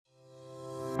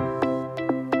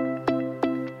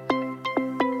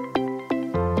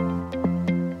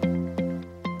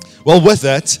Well, with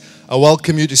that, I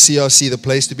welcome you to CRC, the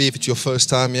place to be. If it's your first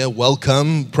time here,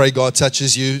 welcome. Pray God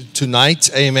touches you tonight.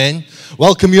 Amen.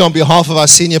 Welcome you on behalf of our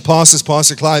senior pastors,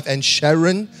 Pastor Clive and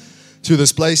Sharon, to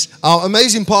this place. Our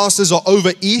amazing pastors are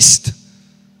over east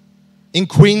in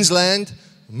Queensland,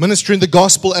 ministering the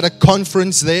gospel at a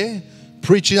conference there,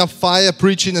 preaching up fire,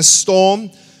 preaching a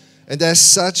storm. And as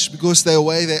such, because they're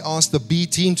away, they asked the B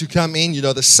team to come in,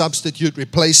 the substitute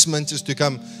replacement, just to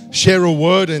come share a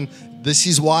word. And this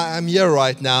is why I'm here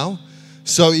right now.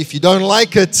 So if you don't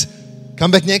like it,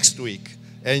 come back next week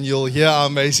and you'll hear our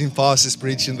amazing pastors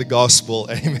preaching the gospel.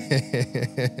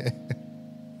 Amen.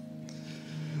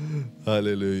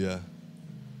 Hallelujah.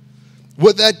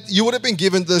 With that, you would have been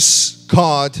given this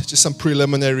card, just some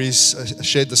preliminaries I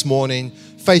shared this morning.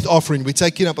 Faith offering. We're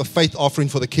taking up a faith offering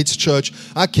for the kids' church.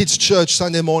 Our kids' church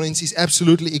Sunday mornings is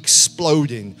absolutely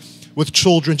exploding with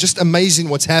children. Just amazing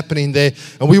what's happening there.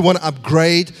 And we want to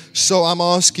upgrade. So I'm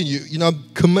asking you,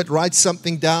 commit, write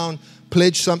something down,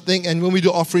 pledge something. And when we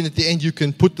do offering at the end, you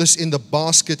can put this in the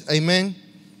basket. Amen?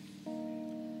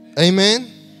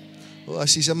 Amen? Well, I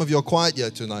see some of you are quiet here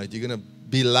tonight. You're going to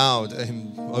be loud,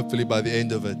 hopefully by the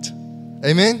end of it.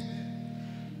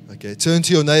 Amen? Okay, turn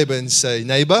to your neighbor and say,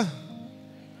 neighbor,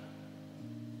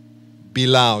 be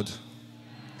loud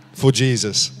for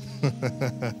Jesus.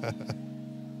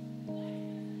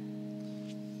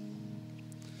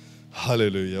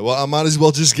 Hallelujah. Well, I might as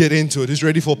well just get into it. Who's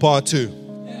ready for part 2?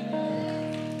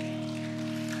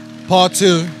 Part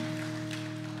 2.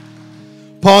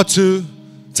 Part 2.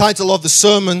 Title of the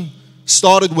sermon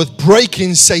started with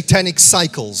Breaking Satanic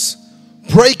Cycles.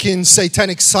 Breaking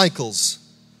Satanic Cycles.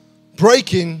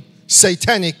 Breaking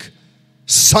Satanic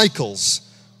Cycles.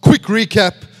 Quick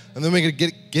recap, and then we're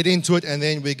going to get into it, and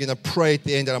then we're going to pray at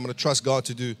the end, and I'm going to trust God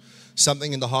to do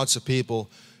something in the hearts of people,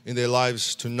 in their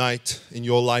lives tonight, in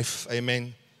your life.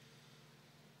 Amen.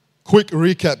 Quick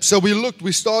recap. So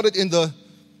we started in the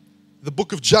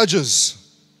book of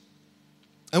Judges,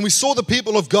 and we saw the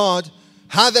people of God,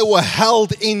 how they were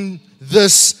held in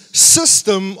this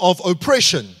system of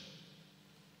oppression.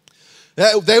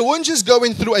 They weren't just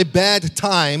going through a bad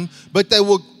time, but they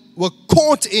were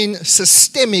caught in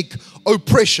systemic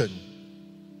oppression.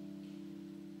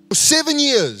 For 7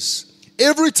 years,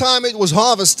 every time it was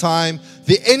harvest time,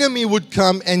 the enemy would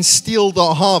come and steal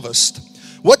the harvest.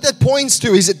 What that points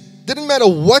to is it didn't matter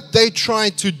what they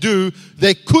tried to do,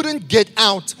 they couldn't get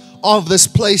out of this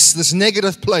place, this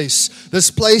negative place, this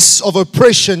place of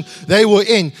oppression they were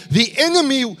in. The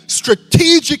enemy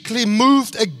strategically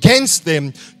moved against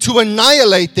them to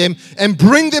annihilate them and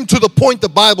bring them to the point, the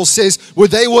Bible says, where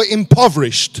they were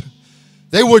impoverished.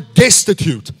 They were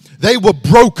destitute. They were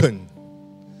broken.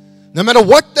 No matter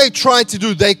what they tried to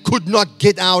do, they could not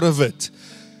get out of it.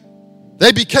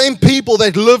 They became people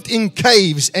that lived in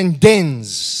caves and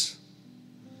dens.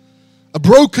 A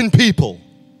broken people.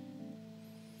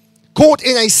 Caught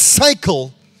in a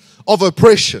cycle of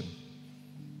oppression.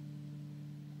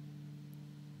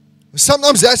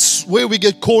 Sometimes that's where we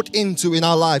get caught into in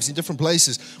our lives, in different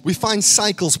places. We find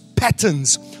cycles,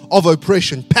 patterns of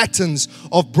oppression, patterns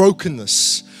of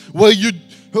brokenness, where you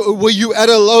at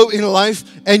a low in life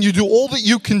and you do all that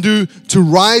you can do to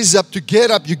rise up, to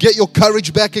get up. You get your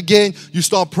courage back again. You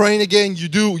start praying again.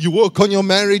 You work on your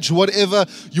marriage, whatever.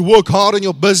 You work hard on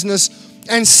your business.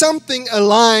 And something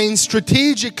aligns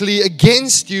strategically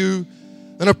against you,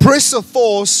 an oppressive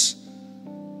force,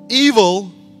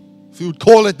 evil, if you would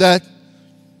call it that.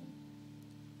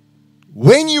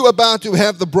 When you're about to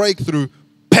have the breakthrough,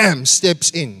 bam, steps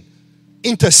in,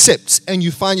 intercepts, and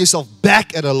you find yourself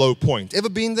back at a low point. Ever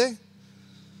been there?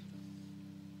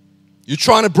 You're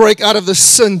trying to break out of the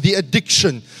sin, the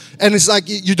addiction, and it's like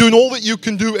you're doing all that you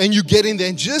can do, and you get in there,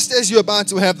 and just as you're about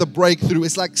to have the breakthrough,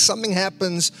 it's like something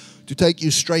happens to take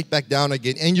you straight back down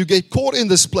again. And you get caught in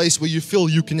this place where you feel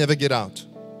you can never get out.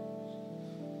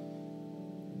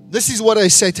 This is what a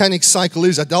satanic cycle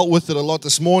is. I dealt with it a lot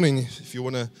this morning, if you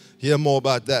want to hear more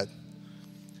about that.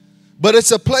 But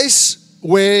it's a place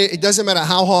where it doesn't matter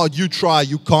how hard you try,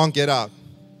 you can't get out.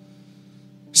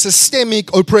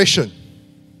 Systemic oppression.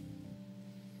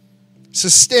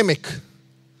 Systemic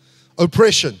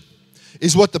oppression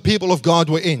is what the people of God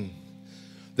were in.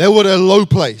 They were at a low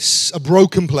place, a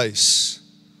broken place.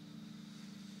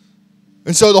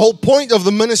 And so the whole point of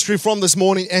the ministry from this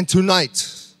morning and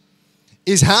tonight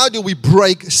is how do we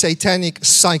break satanic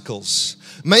cycles?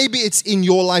 Maybe it's in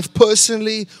your life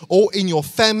personally or in your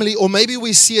family, or maybe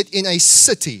we see it in a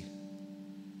city.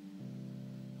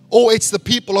 Or it's the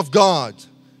people of God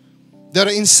that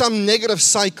are in some negative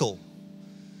cycle.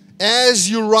 As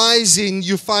you rise in,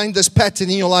 you find this pattern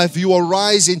in your life. You are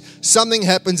rising, something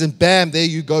happens, and bam, there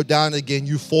you go down again.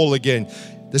 You fall again.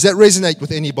 Does that resonate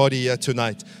with anybody here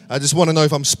tonight? I just want to know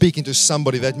if I'm speaking to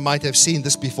somebody that might have seen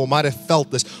this before, might have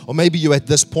felt this, or maybe you're at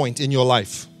this point in your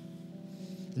life.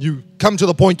 You come to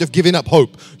the point of giving up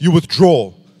hope. You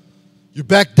withdraw. You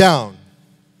back down.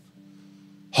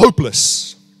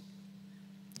 Hopeless.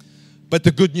 But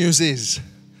the good news is,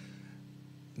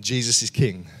 Jesus is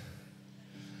King.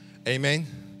 Amen.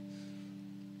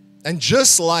 And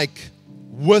just like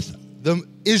with the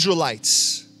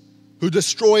Israelites who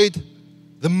destroyed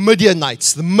the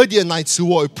Midianites who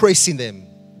were oppressing them,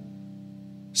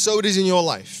 so it is in your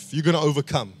life. You're going to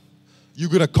overcome. You're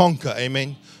going to conquer.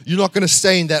 Amen. You're not going to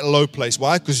stay in that low place.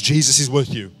 Why? Because Jesus is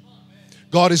with you.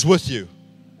 God is with you.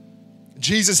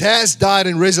 Jesus has died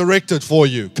and resurrected for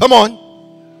you. Come on.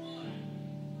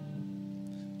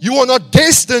 You are not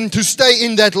destined to stay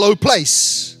in that low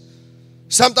place.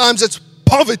 Sometimes it's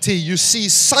poverty. You see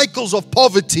cycles of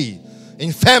poverty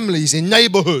in families, in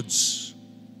neighborhoods.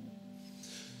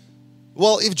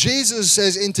 Well, if Jesus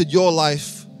has entered your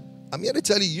life, I'm here to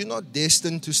tell you, you're not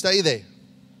destined to stay there.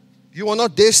 You are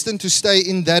not destined to stay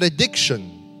in that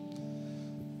addiction.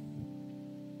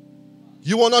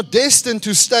 You are not destined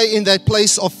to stay in that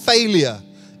place of failure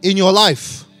in your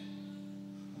life.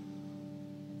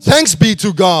 Thanks be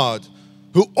to God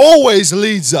who always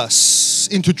leads us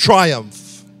into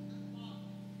triumph.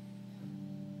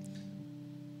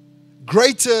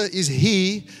 Greater is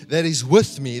He that is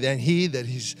with me than he that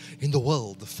is in the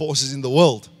world, the forces in the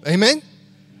world. Amen?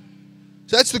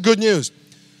 So that's the good news.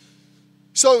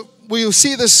 So we'll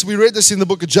see this, we read this in the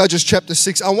book of Judges chapter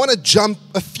 6. I want to jump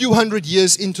a few hundred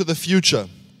years into the future,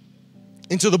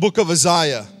 into the book of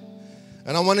Isaiah.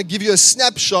 And I want to give you a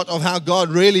snapshot of how God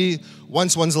really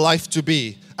wants one's life to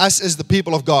be. Us as the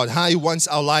people of God, how He wants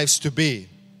our lives to be.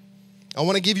 I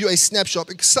want to give you a snapshot.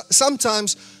 Because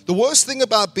sometimes the worst thing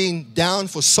about being down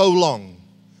for so long,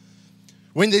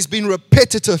 when there's been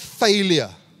repetitive failure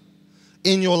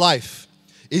in your life,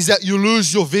 is that you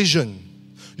lose your vision.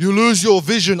 You lose your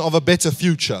vision of a better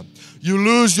future. You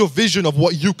lose your vision of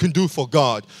what you can do for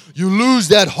God. You lose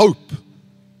that hope.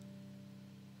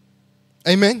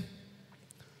 Amen?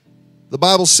 The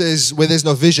Bible says where there's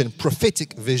no vision,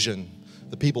 prophetic vision,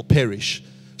 the people perish.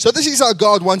 So this is how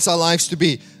God wants our lives to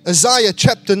be. Isaiah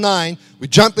chapter 9, we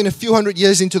jump in a few hundred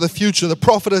years into the future. The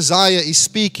prophet Isaiah is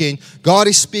speaking. God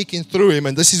is speaking through him,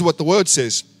 and this is what the word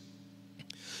says.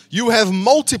 You have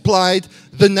multiplied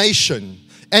the nation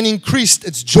and increased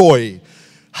its joy.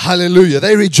 Hallelujah.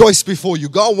 They rejoice before you.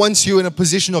 God wants you in a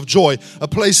position of joy, a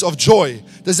place of joy.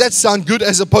 Does that sound good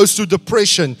as opposed to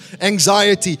depression,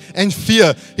 anxiety, and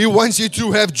fear? He wants you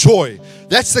to have joy.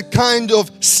 That's the kind of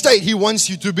state He wants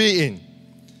you to be in.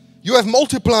 You have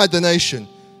multiplied the nation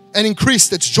and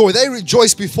increased its joy. They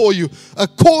rejoice before you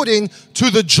according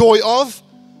to the joy of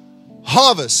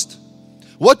harvest.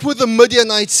 What were the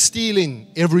Midianites stealing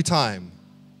every time?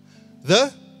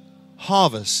 The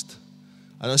harvest.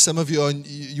 I know some of you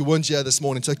you weren't here this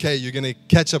morning. It's okay, you're going to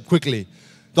catch up quickly.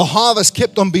 The harvest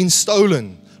kept on being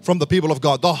stolen from the people of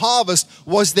God. The harvest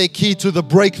was their key to the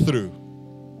breakthrough.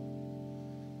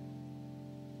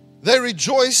 They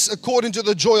rejoice according to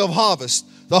the joy of harvest.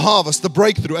 The harvest, the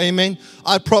breakthrough, amen.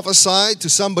 I prophesy to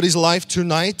somebody's life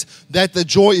tonight that the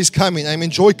joy is coming, amen.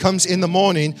 Joy comes in the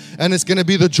morning, and it's going to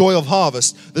be the joy of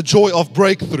harvest, the joy of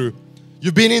breakthrough.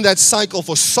 You've been in that cycle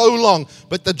for so long,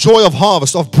 but the joy of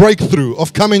harvest, of breakthrough,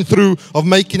 of coming through, of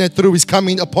making it through is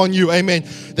coming upon you, amen.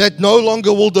 That no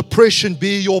longer will depression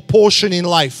be your portion in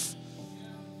life.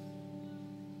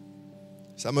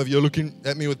 Some of you are looking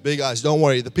at me with big eyes. Don't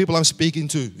worry, the people I'm speaking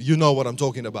to, you know what I'm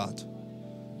talking about.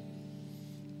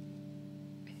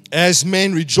 As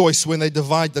men rejoice when they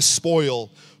divide the spoil.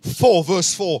 4,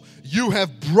 verse 4. You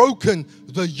have broken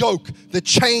the yoke, the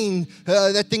chain,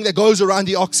 that thing that goes around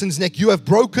the oxen's neck. You have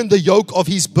broken the yoke of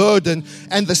his burden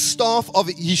and the staff of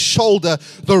his shoulder,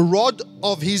 the rod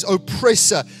of his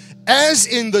oppressor, as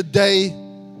in the day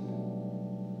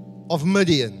of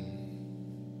Midian.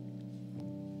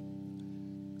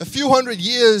 A few hundred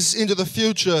years into the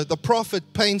future, the prophet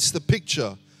paints the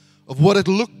picture of what it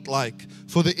looked like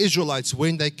for the Israelites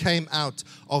when they came out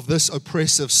of this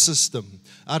oppressive system,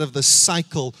 out of this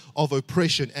cycle of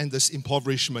oppression and this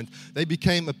impoverishment. They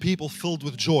became a people filled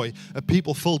with joy, a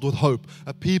people filled with hope,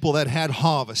 a people that had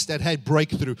harvest, that had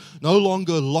breakthrough, no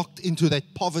longer locked into that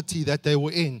poverty that they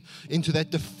were in, into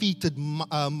that defeated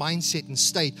mindset and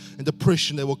state and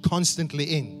depression they were constantly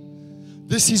in.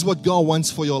 This is what God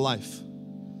wants for your life.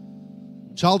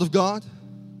 Child of God,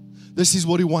 this is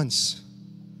what He wants.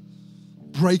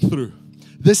 Breakthrough.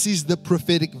 This is the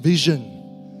prophetic vision.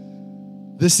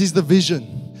 This is the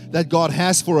vision that God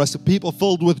has for us, a people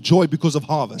filled with joy because of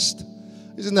harvest.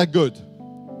 Isn't that good?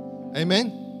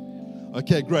 Amen?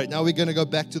 Okay, great. Now we're going to go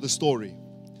back to the story.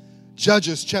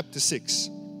 Judges chapter 6.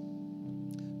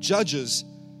 Judges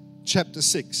chapter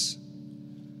 6.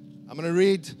 I'm going to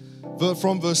read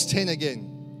from verse 10 again.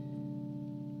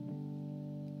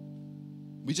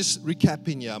 We're just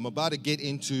recapping here. I'm about to get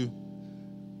into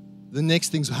the next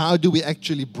things. How do we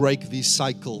actually break these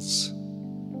cycles?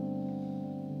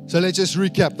 So let's just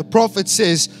recap. The prophet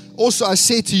says, also I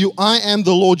say to you, I am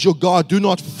the Lord your God. Do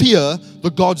not fear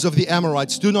the gods of the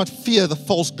Amorites. Do not fear the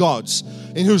false gods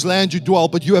in whose land you dwell,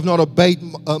 but you have not obeyed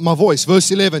my voice.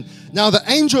 Verse 11. Now the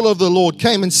angel of the Lord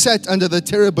came and sat under the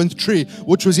terebinth tree,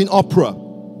 which was in Ophrah,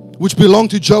 which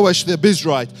belonged to Joash the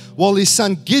Abizrite, while his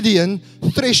son Gideon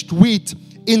threshed wheat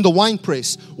in the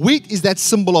winepress. Wheat is that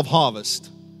symbol of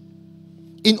harvest.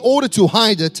 In order to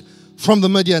hide it from the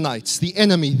Midianites, the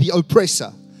enemy, the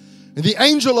oppressor. And the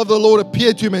angel of the Lord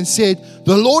appeared to him and said,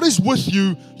 the Lord is with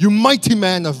you, you mighty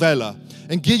man of valor.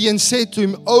 And Gideon said to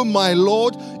him, oh my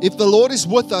Lord, if the Lord is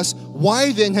with us,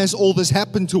 why then has all this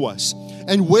happened to us?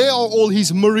 And where are all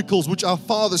his miracles which our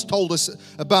fathers told us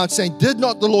about, saying, did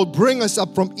not the Lord bring us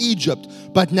up from Egypt?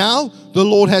 But now the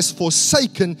Lord has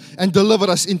forsaken and delivered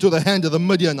us into the hand of the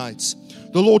Midianites.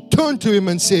 The Lord turned to him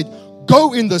and said,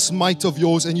 go in this might of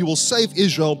yours, and you will save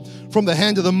Israel from the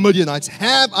hand of the Midianites.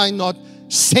 Have I not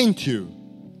sent you?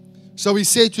 So he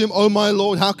said to him, oh my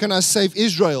Lord, how can I save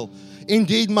Israel?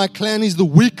 Indeed, my clan is the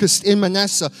weakest in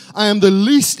Manasseh. I am the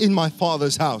least in my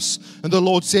father's house. And the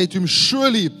Lord said to him,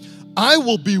 surely I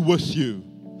will be with you,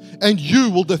 and you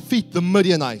will defeat the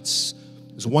Midianites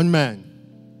as one man.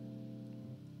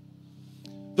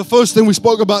 The first thing we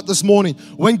spoke about this morning,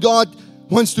 when God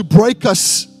wants to break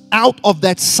us out of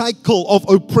that cycle of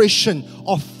oppression,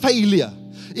 of failure,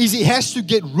 is He has to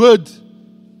get rid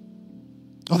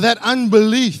of that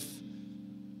unbelief,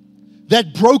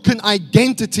 that broken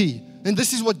identity. And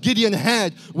this is what Gideon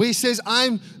had, where he says,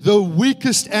 I'm the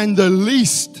weakest and the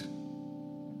least.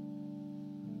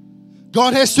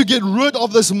 God has to get rid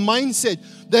of this mindset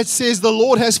that says the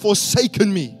Lord has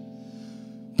forsaken me.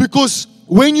 Because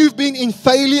when you've been in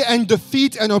failure and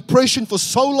defeat and oppression for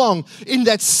so long, in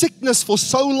that sickness for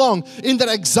so long, in that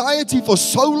anxiety for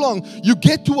so long, you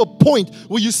get to a point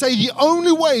where you say, the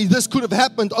only way this could have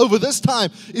happened over this time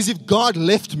is if God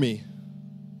left me.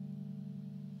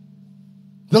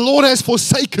 The Lord has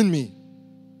forsaken me.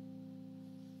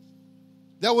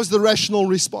 That was the rational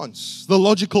response, the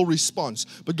logical response.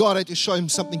 But God had to show him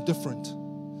something different.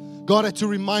 God had to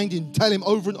remind him, tell him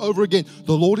over and over again,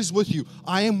 the Lord is with you.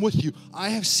 I am with you. I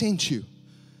have sent you.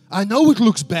 I know it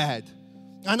looks bad.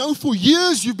 I know for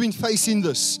years you've been facing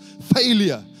this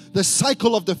failure, the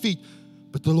cycle of defeat,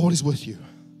 but the Lord is with you.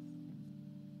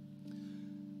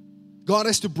 God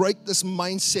has to break this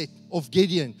mindset of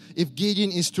Gideon. If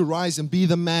Gideon is to rise and be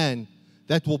the man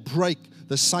that will break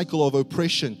the cycle of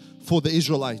oppression for the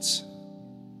Israelites,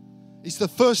 it's the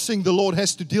first thing the Lord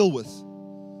has to deal with.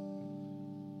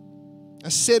 I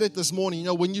said it this morning,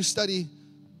 when you study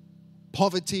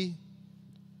poverty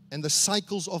and the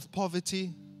cycles of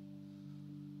poverty,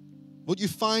 what you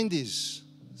find is,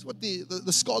 it's what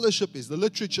the scholarship is, the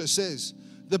literature says,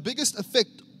 the biggest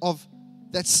effect of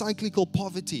that cyclical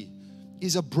poverty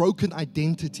is a broken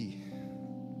identity.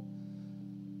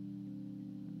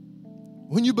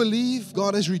 When you believe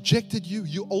God has rejected you,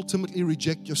 you ultimately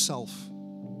reject yourself.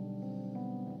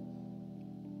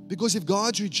 Because if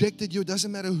God's rejected you, it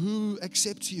doesn't matter who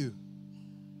accepts you.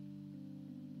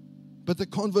 But the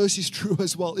converse is true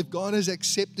as well. If God has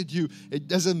accepted you, it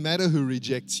doesn't matter who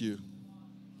rejects you.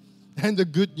 And the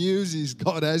good news is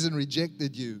God hasn't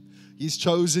rejected you. He's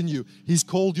chosen you. He's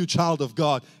called you child of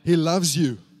God. He loves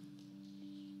you.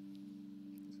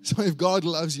 So if God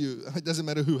loves you, it doesn't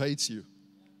matter who hates you.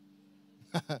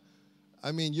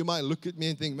 I mean, you might look at me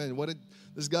and think, man,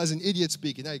 this guy's an idiot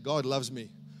speaking. Hey, God loves me.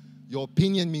 Your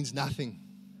opinion means nothing.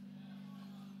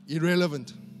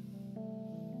 Irrelevant.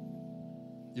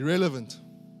 Irrelevant.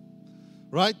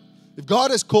 Right? If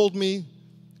God has called me,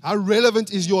 how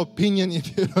relevant is your opinion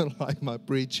if you don't like my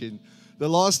preaching? The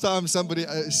last time somebody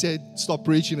said, stop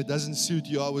preaching, it doesn't suit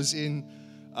you, I was in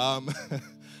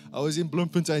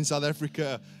Bloemfontein, South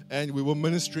Africa, and we were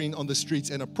ministering on the streets,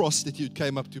 and a prostitute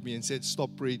came up to me and said, stop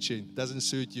preaching, it doesn't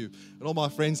suit you. And all my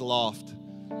friends laughed.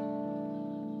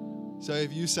 So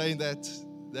if you're saying that,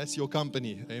 that's your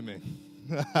company. Amen.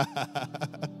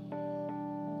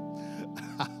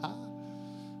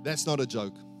 That's not a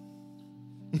joke.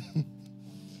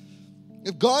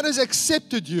 If God has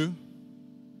accepted you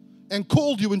and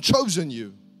called you and chosen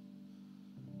you,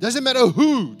 doesn't matter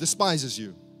who despises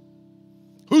you,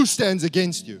 Who stands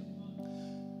against you?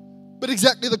 But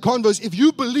exactly the converse, if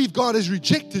you believe God has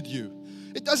rejected you,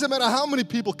 it doesn't matter how many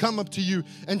people come up to you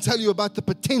and tell you about the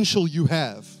potential you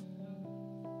have.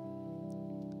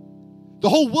 The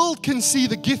whole world can see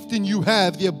the gifting you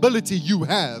have, the ability you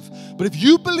have. But if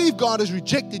you believe God has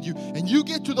rejected you and you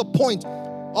get to the point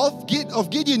of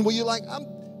Gideon where you're like, I'm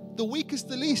the weakest,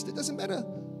 the least, it doesn't matter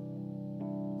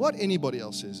what anybody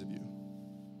else says of you.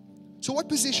 So what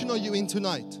position are you in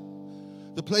tonight?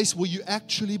 The place where you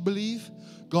actually believe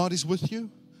God is with you?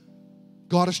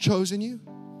 God has chosen you?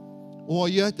 Or are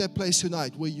you at that place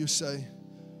tonight where you say,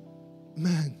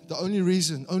 man, the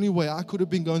only way I could have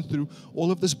been going through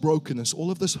all of this brokenness, all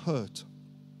of this hurt,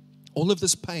 all of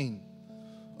this pain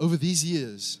over these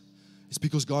years is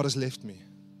because God has left me.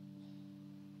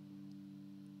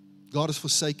 God has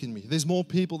forsaken me. There's more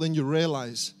people than you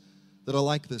realize that are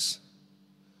like this.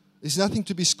 There's nothing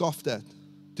to be scoffed at,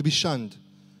 to be shunned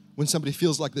when somebody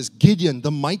feels like this. Gideon,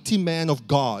 the mighty man of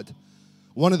God,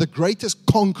 one of the greatest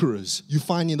conquerors you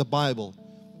find in the Bible,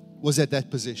 was at that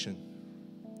position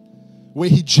where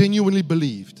he genuinely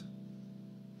believed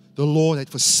the Lord had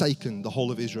forsaken the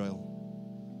whole of Israel.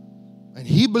 And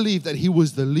he believed that he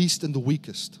was the least and the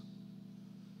weakest.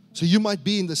 So you might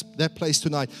be in that place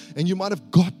tonight, and you might have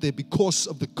got there because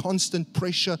of the constant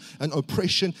pressure and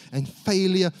oppression and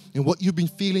failure and what you've been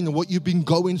feeling and what you've been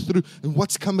going through and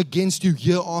what's come against you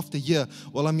year after year.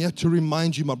 Well, I'm here to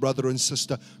remind you, my brother and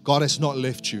sister, God has not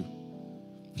left you.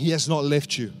 He has not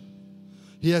left you.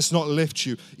 He has not left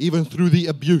you. Even through the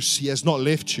abuse, He has not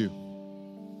left you.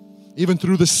 Even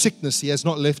through the sickness, He has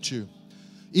not left you.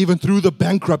 Even through the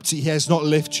bankruptcy, He has not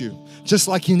left you. Just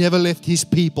like He never left His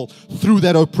people through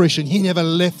that oppression. He never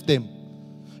left them.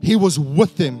 He was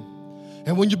with them.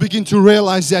 And when you begin to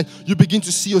realize that, you begin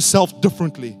to see yourself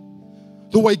differently.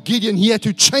 The way Gideon, he had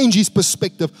to change his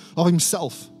perspective of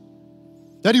himself.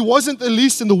 That he wasn't the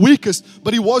least and the weakest,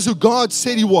 but he was who God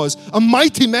said he was. A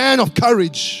mighty man of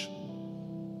courage.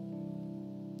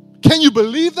 Can you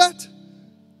believe that?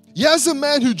 Here's a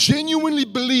man who genuinely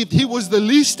believed he was the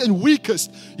least and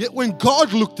weakest. Yet when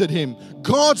God looked at him,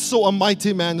 God saw a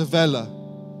mighty man of valor.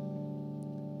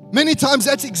 Many times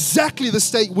that's exactly the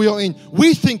state we are in.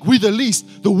 We think we're the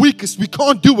least, the weakest. We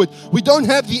can't do it. We don't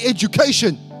have the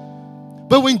education.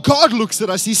 But when God looks at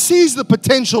us, He sees the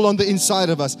potential on the inside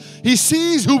of us. He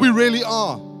sees who we really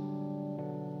are.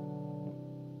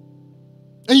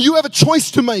 And you have a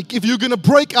choice to make if you're going to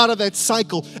break out of that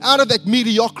cycle, out of that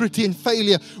mediocrity and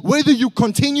failure. Whether you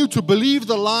continue to believe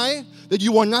the lie that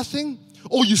you are nothing,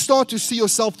 or you start to see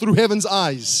yourself through heaven's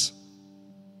eyes.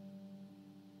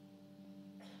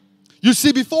 You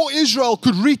see, before Israel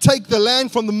could retake the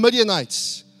land from the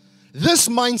Midianites, this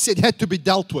mindset had to be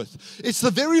dealt with. It's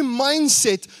the very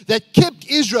mindset that kept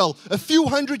Israel a few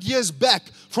hundred years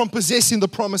back from possessing the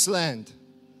promised land.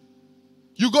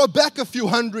 You go back a few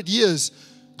hundred years,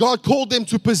 God called them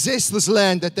to possess this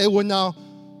land that they were now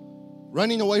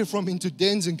running away from into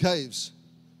dens and caves.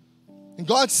 And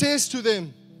God says to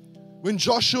them, when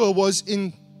Joshua was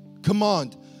in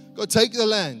command, go take the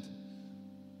land.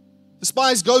 The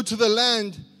spies go to the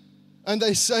land and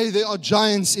they say there are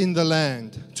giants in the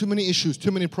land. Too many issues,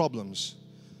 too many problems.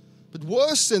 But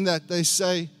worse than that, they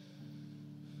say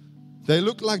they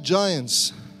look like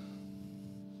giants.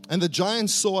 And the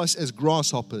giants saw us as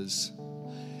grasshoppers.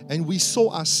 And we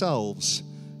saw ourselves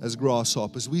as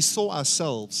grasshoppers. We saw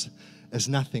ourselves as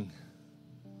nothing.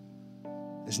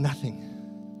 As nothing.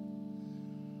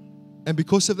 And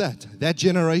because of that, that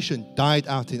generation died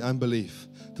out in unbelief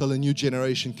till a new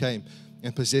generation came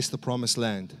and possessed the promised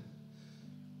land.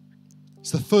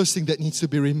 It's the first thing that needs to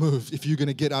be removed if you're going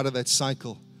to get out of that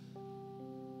cycle.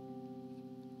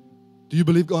 Do you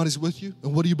believe God is with you?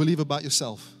 And what do you believe about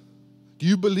yourself? Do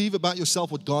you believe about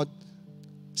yourself what God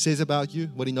says about you,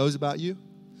 what He knows about you?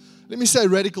 Let me say a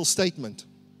radical statement.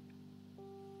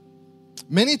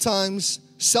 Many times,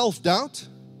 self-doubt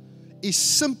is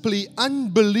simply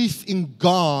unbelief in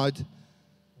God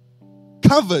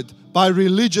covered by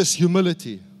religious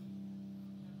humility.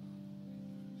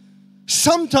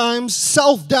 Sometimes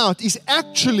self-doubt is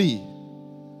actually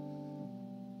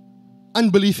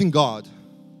unbelief in God.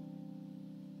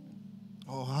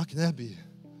 Oh, how can that be?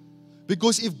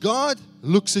 Because if God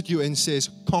looks at you and says,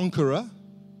 conqueror,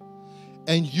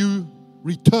 and you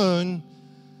return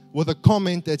with a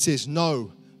comment that says,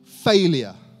 no,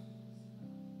 failure,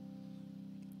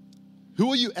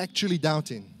 who are you actually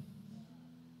doubting?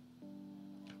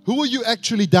 Who are you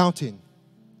actually doubting?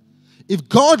 If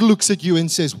God looks at you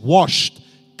and says, washed,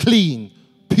 clean,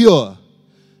 pure,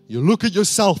 you look at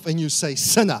yourself and you say,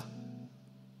 sinner,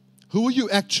 who are you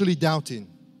actually doubting?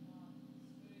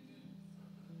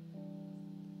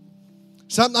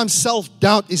 Sometimes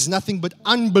self-doubt is nothing but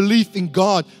unbelief in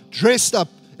God dressed up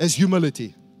as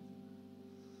humility.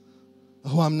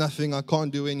 Oh, I'm nothing, I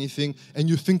can't do anything. And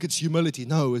you think it's humility.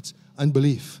 No, it's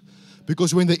unbelief.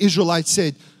 Because when the Israelites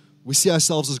said, we see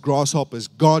ourselves as grasshoppers,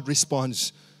 God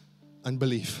responds,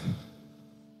 unbelief.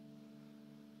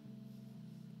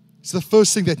 It's the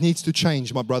first thing that needs to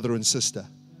change, my brother and sister.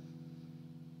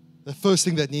 The first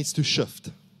thing that needs to shift.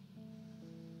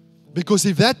 Because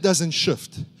if that doesn't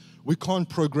shift, we can't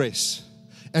progress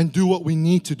and do what we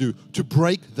need to do to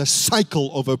break the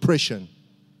cycle of oppression.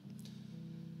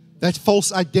 That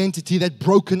false identity, that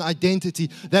broken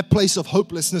identity, that place of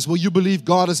hopelessness where you believe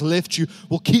God has left you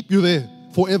will keep you there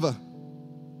forever.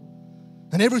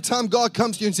 And every time God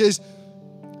comes to you and says,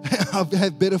 I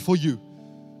have better for you,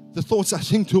 the thoughts I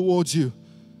think towards you,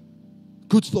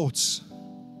 good thoughts,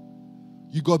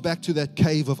 you go back to that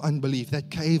cave of unbelief,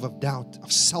 that cave of doubt,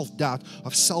 of self-doubt,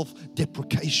 of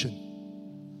self-deprecation.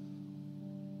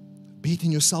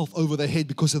 Beating yourself over the head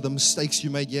because of the mistakes you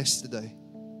made yesterday.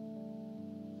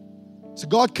 So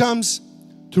God comes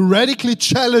to radically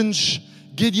challenge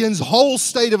Gideon's whole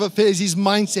state of affairs, his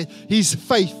mindset, his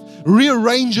faith,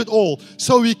 rearrange it all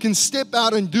so he can step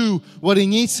out and do what he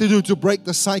needs to do to break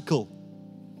the cycle.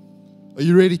 Are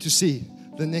you ready to see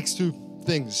the next two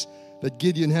things that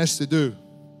Gideon has to do?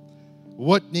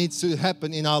 What needs to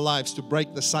happen in our lives to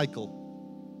break the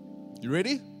cycle? You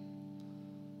ready?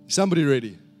 Somebody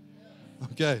ready?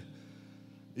 Okay.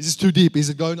 Is this too deep? Is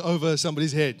it going over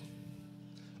somebody's head?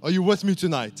 Are you with me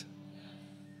tonight?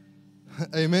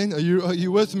 Amen. Are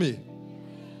you with me?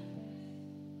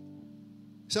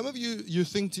 Some of you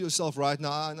think to yourself right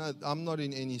now, no, I'm not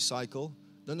in any cycle.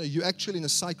 No, you're actually in a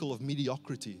cycle of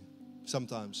mediocrity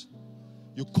sometimes.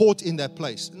 You're caught in that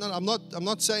place. No, I'm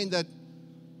not saying that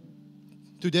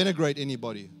to denigrate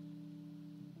anybody.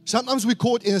 Sometimes we're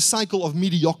caught in a cycle of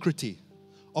mediocrity,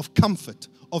 of comfort,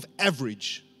 of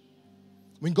average.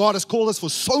 When God has called us for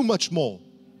so much more.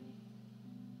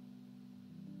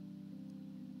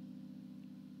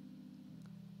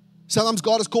 Sometimes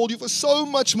God has called you for so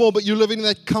much more, but you're living in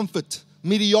that comfort,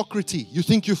 mediocrity. You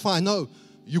think you're fine. No,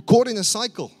 you're caught in a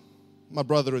cycle, my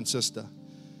brother and sister.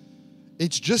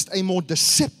 It's just a more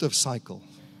deceptive cycle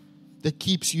that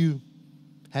keeps you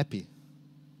happy.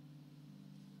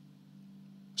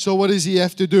 So what does he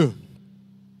have to do?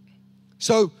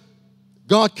 So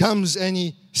God comes and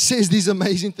he says these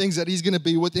amazing things that he's going to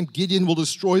be with him. Gideon will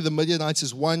destroy the Midianites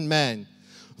as one man.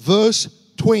 Verse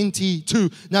 22.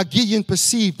 Now Gideon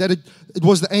perceived that it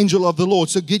was the angel of the Lord.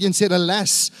 So Gideon said,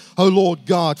 Alas, O Lord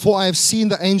God, for I have seen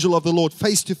the angel of the Lord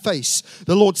face to face.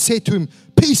 The Lord said to him,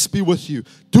 Peace be with you.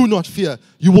 Do not fear.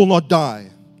 You will not die.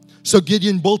 So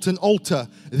Gideon built an altar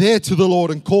there to the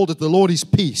Lord and called it The Lord is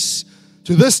Peace.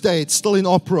 To this day, it's still in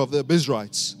opera of the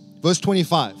Israelites. Verse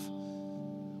 25.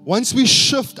 Once we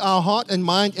shift our heart and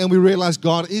mind and we realize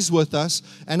God is with us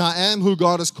and I am who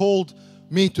God has called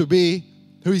me to be,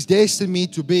 who He's destined me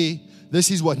to be,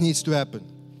 this is what needs to happen.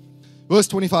 Verse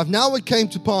 25. Now it came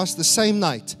to pass the same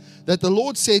night that the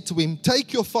Lord said to him,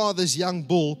 Take your father's young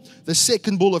bull, the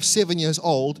second bull of 7 years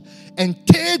old, and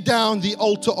tear down the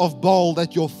altar of Baal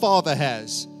that your father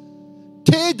has.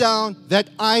 Tear down that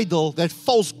idol, that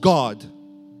false god,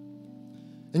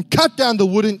 and cut down the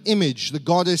wooden image, the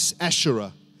goddess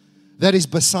Asherah, that is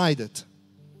beside it.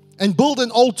 And build an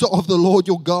altar of the Lord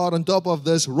your God on top of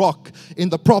this rock in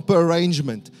the proper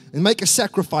arrangement. And make a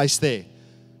sacrifice there.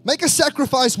 Make a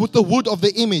sacrifice with the wood of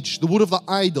the image, the wood of the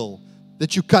idol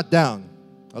that you cut down.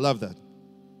 I love that.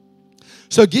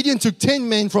 So Gideon took 10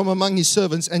 men from among his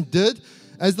servants and did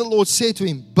as the Lord said to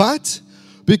him. But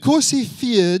because he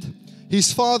feared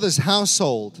his father's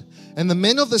household and the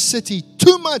men of the city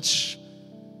too much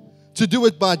to do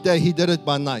it by day, he did it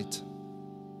by night.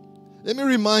 Let me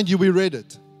remind you, we read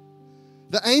it.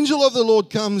 The angel of the Lord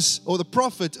comes, or the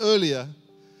prophet earlier,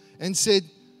 and said,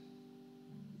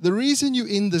 the reason you're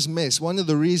in this mess, one of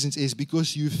the reasons is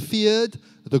because you feared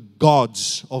the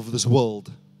gods of this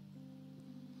world.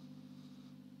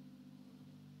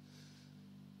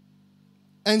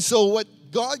 And so what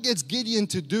God gets Gideon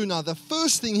to do now, the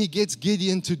first thing He gets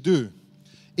Gideon to do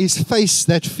is face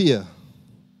that fear.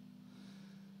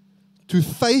 To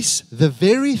face the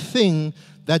very thing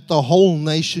that the whole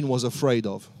nation was afraid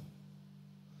of.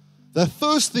 The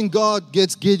first thing God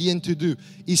gets Gideon to do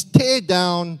is tear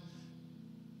down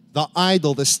the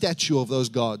idol, the statue of those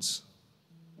gods.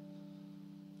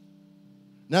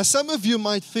 Now, some of you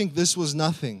might think this was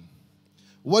nothing.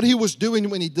 What he was doing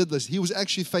when he did this, he was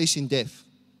actually facing death.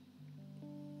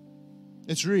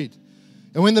 Let's read.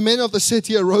 And when the men of the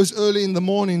city arose early in the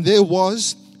morning, there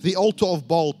was the altar of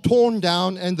Baal torn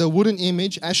down and the wooden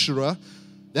image, Asherah,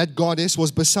 that goddess,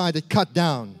 was beside it, cut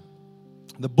down.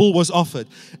 The bull was offered.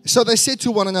 So they said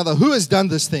to one another, who has done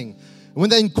this thing? When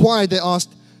they inquired,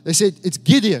 they said, it's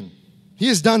Gideon. He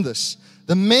has done this.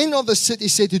 The men of the city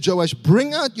said to Joash,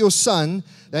 bring out your son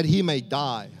that he may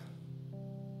die,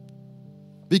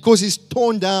 because he's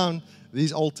torn down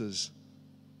these altars.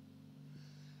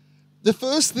 The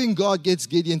first thing God gets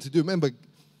Gideon to do, remember,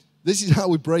 this is how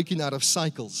we're breaking out of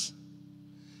cycles,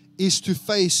 is to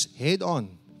face head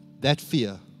on that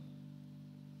fear.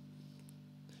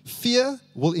 Fear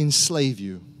will enslave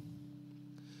you.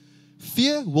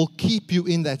 Fear will keep you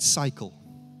in that cycle.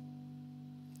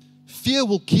 Fear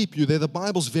will keep you there. The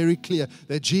Bible's very clear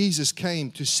that Jesus came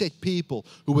to set people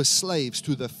who were slaves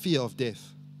to the fear of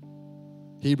death.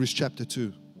 Hebrews chapter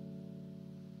 2.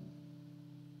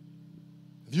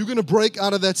 If you're going to break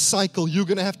out of that cycle, you're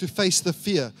going to have to face the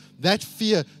fear. That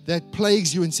fear that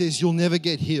plagues you and says you'll never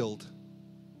get healed.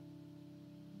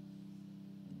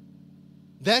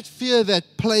 That fear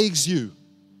that plagues you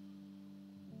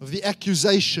of the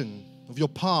accusation of your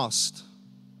past.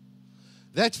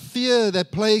 That fear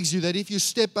that plagues you that if you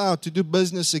step out to do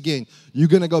business again, you're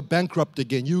going to go bankrupt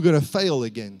again. You're going to fail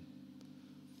again.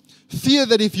 Fear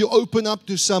that if you open up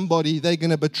to somebody, they're going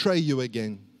to betray you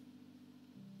again.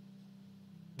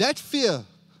 That fear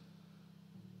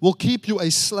will keep you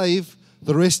a slave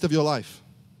the rest of your life.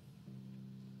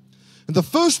 And the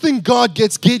first thing God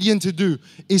gets Gideon to do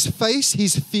is face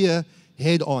his fear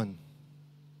head on.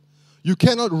 You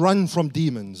cannot run from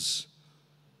demons.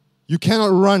 You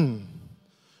cannot run.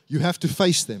 You have to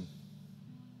face them.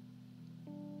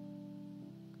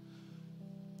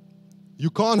 You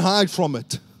can't hide from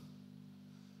it.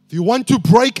 If you want to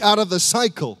break out of the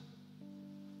cycle,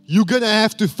 you're going to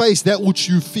have to face that which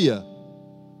you fear.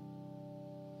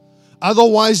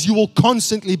 Otherwise, you will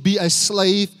constantly be a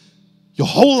slave your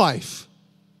whole life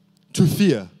to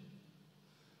fear.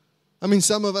 I mean,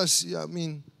 some of us,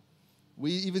 we're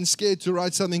even scared to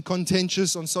write something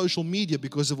contentious on social media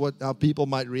because of how people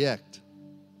might react.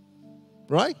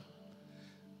 Right?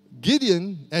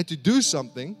 Gideon had to do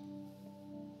something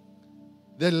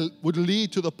that would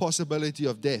lead to the possibility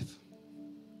of death.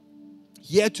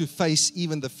 He had to face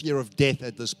even the fear of death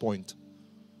at this point.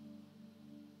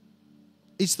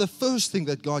 It's the first thing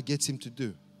that God gets him to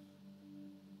do.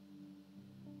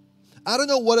 I don't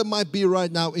know what it might be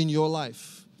right now in your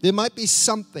life. There might be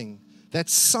something that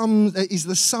is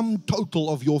the sum total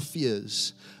of your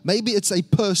fears. Maybe it's a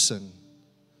person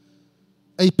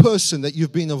that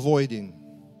you've been avoiding,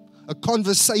 a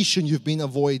conversation you've been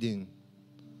avoiding,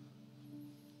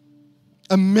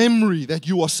 a memory that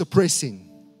you are suppressing,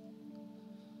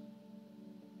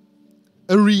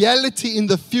 a reality in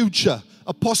the future,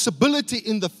 a possibility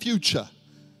in the future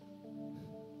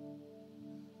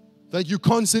that you're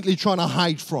constantly trying to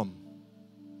hide from.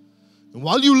 And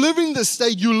while you live in this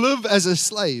state, you live as a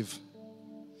slave,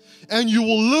 and you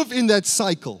will live in that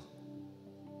cycle.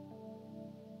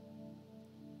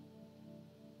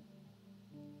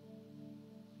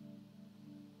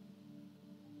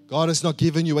 God has not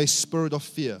given you a spirit of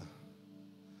fear,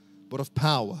 but of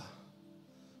power,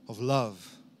 of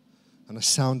love, and a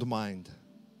sound mind.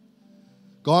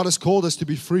 God has called us to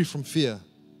be free from fear.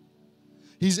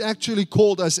 He's actually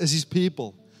called us as His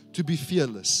people to be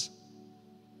fearless.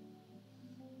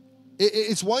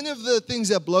 It's one of the things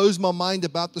that blows my mind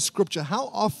about the scripture, how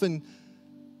often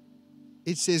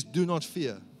it says, do not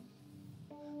fear.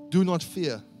 Do not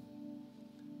fear.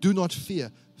 Do not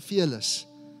fear. Fearless.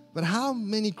 But how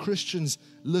many Christians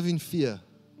live in fear?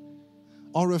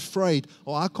 Are afraid.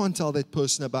 Oh, I can't tell that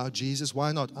person about Jesus.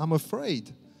 Why not? I'm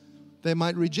afraid they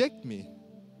might reject me.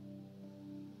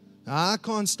 I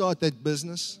can't start that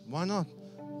business. Why not?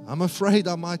 I'm afraid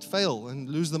I might fail and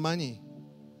lose the money.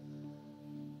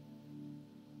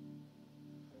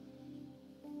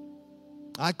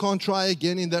 I can't try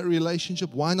again in that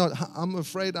relationship. Why not? I'm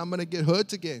afraid I'm going to get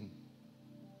hurt again.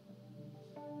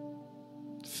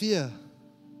 Fear.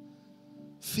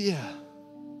 Fear.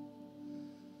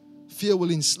 Fear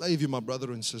will enslave you, my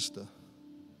brother and sister.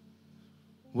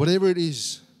 Whatever it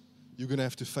is, you're going to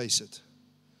have to face it.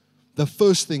 The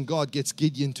first thing God gets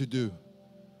Gideon to do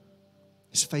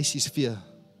is face his fear.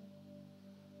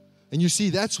 And you see,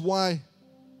 that's why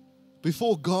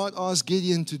before God asked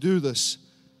Gideon to do this,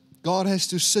 God has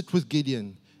to sit with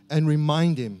Gideon and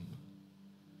remind him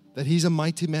that he's a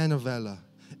mighty man of valor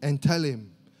and tell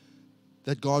him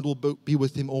that God will be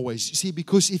with him always. You see,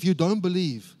 because if you don't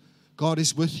believe God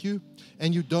is with you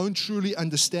and you don't truly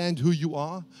understand who you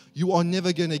are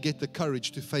never going to get the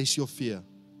courage to face your fear.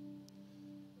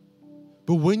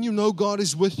 But when you know God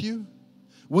is with you,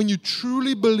 when you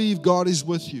truly believe God is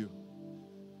with you,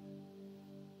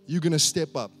 you're going to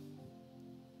step up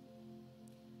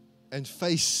and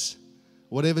face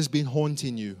whatever's been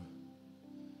haunting you,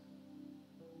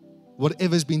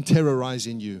 whatever's been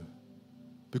terrorizing you,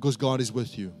 because God is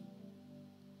with you.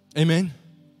 Amen?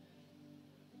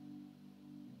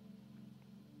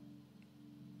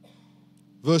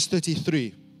 Verse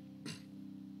 33.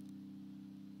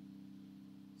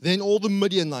 Then all the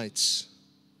Midianites,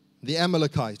 the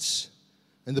Amalekites,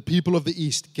 and the people of the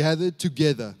east gathered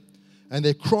together, and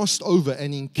they crossed over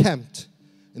and encamped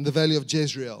in the valley of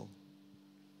Jezreel.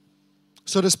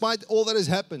 So despite all that has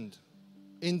happened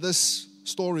in this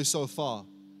story so far,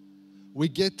 we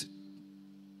get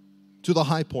to the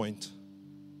high point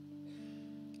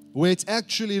where it's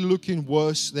actually looking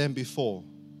worse than before.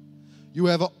 You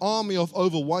have an army of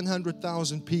over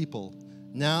 100,000 people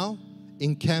now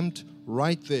encamped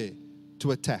right there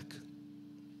to attack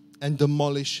and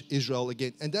demolish Israel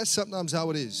again. And that's sometimes how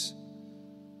it is.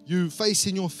 You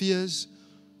facing your fears,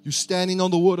 you standing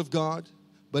on the word of God,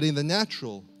 but in the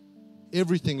natural,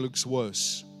 everything looks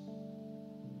worse.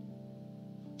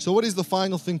 So what is the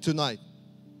final thing tonight?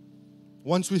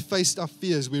 Once we faced our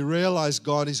fears, we realize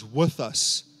God is with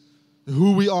us,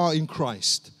 who we are in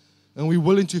Christ, and we're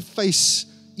willing to face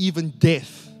even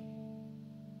death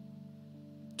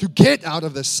to get out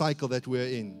of the cycle that we're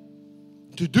in,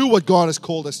 to do what God has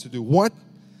called us to do. What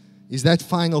is that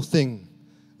final thing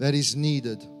that is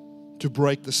needed to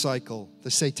break the cycle,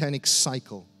 the satanic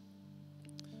cycle?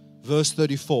 Verse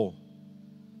 34.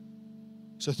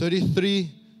 So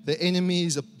 33, the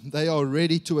enemies, they are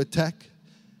ready to attack.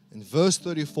 And verse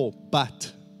 34,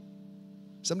 but.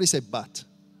 Somebody say but.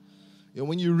 You know,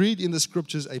 when you read in the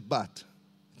scriptures a but,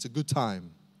 it's a good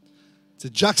time. It's a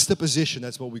juxtaposition,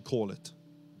 that's what we call it.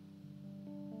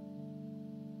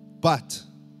 But,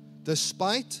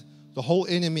 despite the whole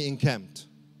enemy encamped,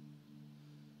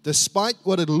 despite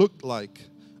what it looked like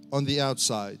on the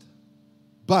outside,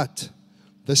 but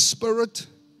the Spirit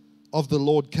of the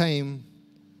Lord came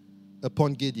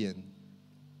upon Gideon.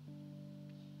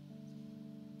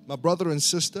 My brother and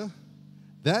sister,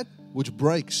 that which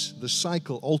breaks the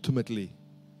cycle ultimately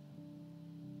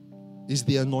is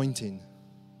the anointing.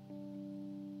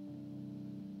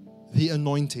 The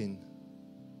anointing.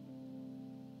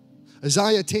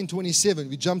 Isaiah 10:27.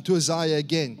 We jump to Isaiah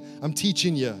again. I'm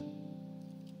teaching you.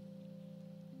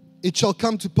 It shall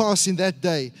come to pass in that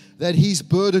day that his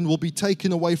burden will be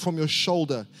taken away from your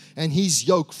shoulder and his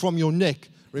yoke from your neck.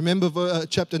 Remember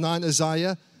chapter 9,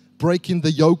 Isaiah? Breaking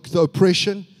the yoke, the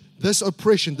oppression. This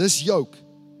oppression, this yoke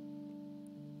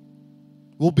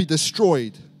will be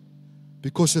destroyed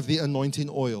because of the anointing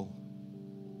oil.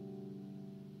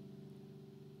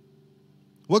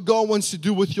 What God wants to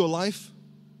do with your life,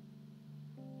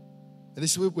 and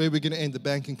this is where we're going to end. The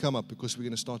band can come up because we're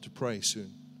going to start to pray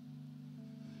soon.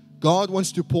 God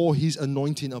wants to pour His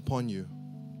anointing upon you.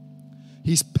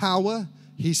 His power,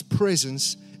 His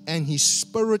presence, and His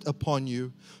Spirit upon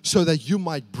you so that you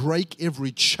might break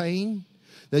every chain,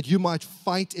 that you might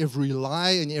fight every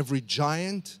lie and every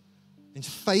giant and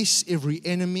face every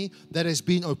enemy that has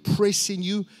been oppressing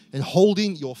you and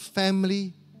holding your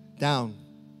family down,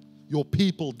 your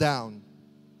people down.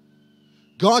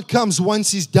 God comes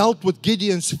once He's dealt with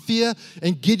Gideon's fear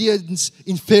and Gideon's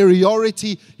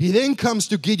inferiority. He then comes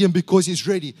to Gideon because He's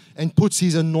ready and puts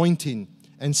His anointing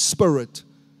and Spirit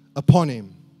upon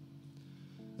him.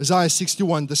 Isaiah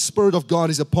 61, the Spirit of God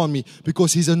is upon me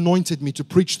because He's anointed me to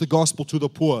preach the gospel to the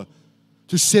poor,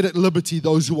 to set at liberty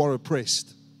those who are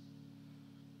oppressed.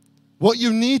 What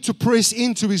you need to press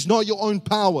into is not your own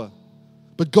power,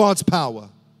 but God's power.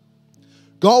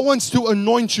 God wants to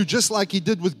anoint you just like He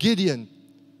did with Gideon.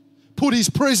 Put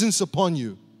His presence upon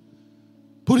you.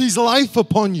 Put His life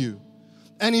upon you.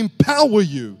 And empower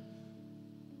you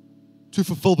to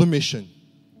fulfill the mission.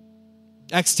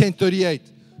 Acts 10:38.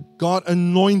 God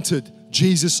anointed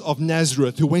Jesus of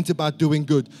Nazareth, who went about doing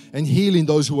good and healing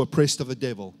those who were oppressed of the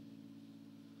devil.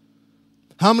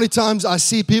 How many times I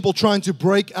see people trying to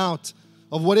break out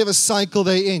of whatever cycle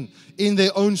they're in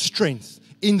their own strength,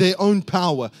 in their own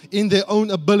power, in their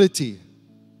own ability.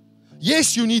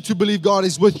 Yes, you need to believe God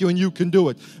is with you and you can do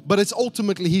it. But it's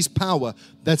ultimately His power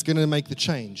that's going to make the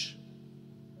change.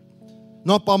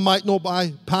 Not by might nor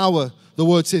by power, the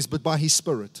word says, but by His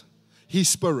Spirit. His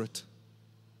Spirit.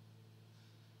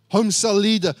 Home cell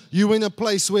leader, you're in a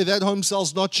place where that home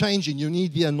cell's not changing. You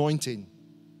need the anointing.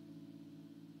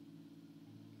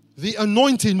 The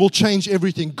anointing will change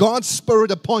everything. God's Spirit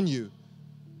upon you.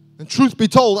 And truth be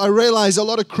told, I realize a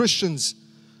lot of Christians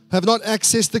have not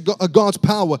accessed God's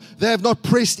power. They have not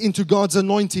pressed into God's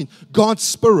anointing, God's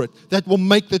Spirit that will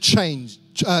make the change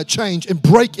and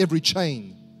break every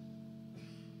chain.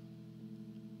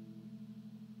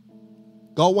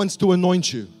 God wants to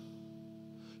anoint you.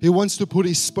 He wants to put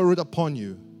His Spirit upon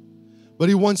you. But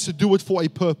He wants to do it for a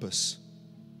purpose.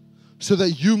 So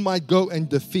that you might go and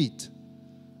defeat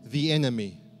the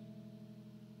enemy.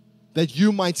 That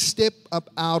you might step up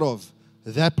out of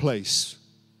that place.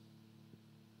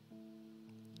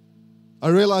 I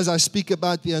realize I speak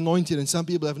about the anointing and some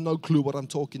people have no clue what I'm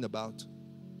talking about.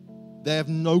 They have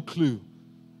no clue.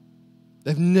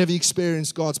 They've never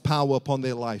experienced God's power upon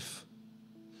their life.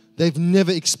 They've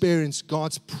never experienced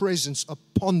God's presence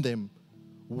upon them,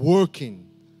 working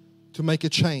to make a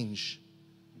change.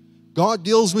 God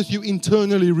deals with you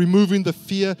internally, removing the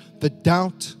fear, the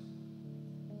doubt,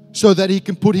 so that He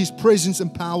can put His presence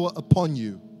and power upon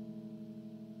you.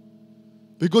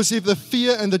 Because if the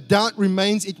fear and the doubt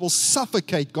remains, it will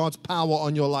suffocate God's power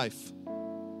on your life.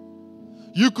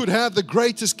 You could have the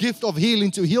greatest gift of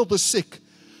healing to heal the sick,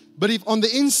 but if on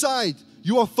the inside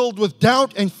you are filled with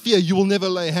doubt and fear, you will never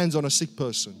lay hands on a sick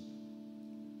person.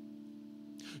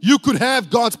 You could have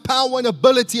God's power and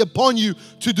ability upon you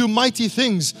to do mighty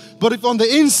things, but if on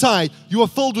the inside you are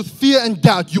filled with fear and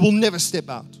doubt, you will never step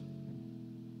out.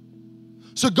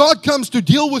 So God comes to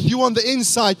deal with you on the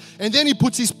inside, and then He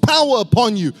puts His power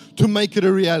upon you to make it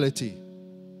a reality.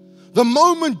 The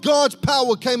moment God's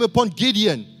power came upon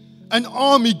Gideon, an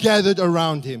army gathered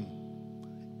around him.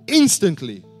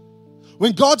 Instantly.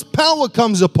 When God's power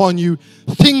comes upon you,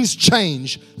 things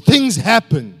change, things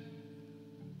happen.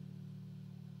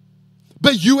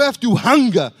 But you have to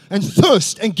hunger and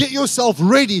thirst and get yourself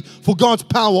ready for God's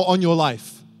power on your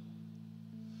life.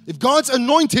 If God's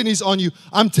anointing is on you,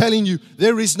 I'm telling you,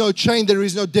 there is no chain, there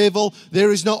is no devil,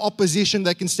 there is no opposition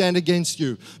that can stand against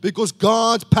you. Because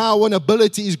God's power and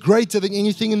ability is greater than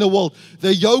anything in the world.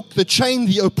 The yoke, the chain,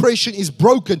 the oppression is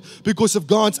broken because of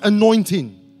God's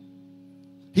anointing.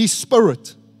 His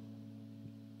Spirit.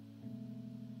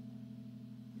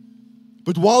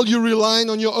 But while you're relying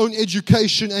on your own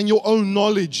education and your own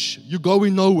knowledge, you're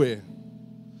going nowhere.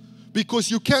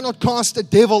 Because you cannot cast the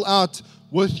devil out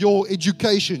with your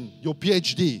education, your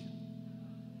PhD.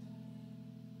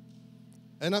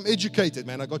 And I'm educated,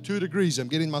 man. I got 2 degrees. I'm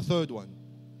getting my 3rd one.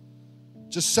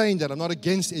 Just saying that. I'm not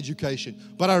against education.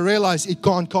 But I realize it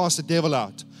can't cast the devil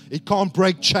out. It can't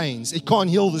break chains. It can't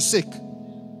heal the sick.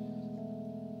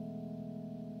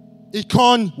 It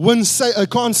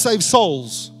can't save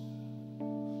souls.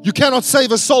 You cannot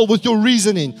save a soul with your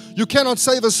reasoning. You cannot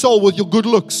save a soul with your good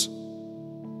looks.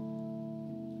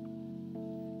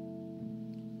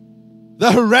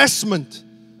 The harassment,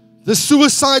 the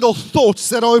suicidal thoughts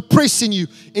that are oppressing you,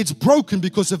 it's broken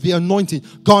because of the anointing,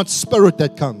 God's Spirit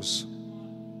that comes.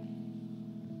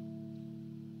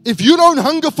 If you don't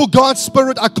hunger for God's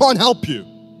Spirit, I can't help you.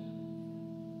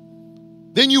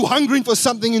 Then you're hungering for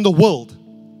something in the world.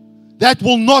 That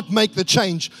will not make the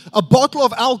change. A bottle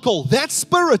of alcohol, that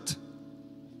spirit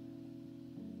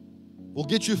will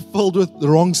get you filled with the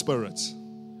wrong spirits.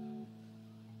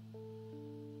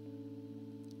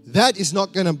 That is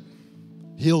not going to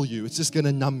heal you. It's just going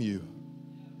to numb you.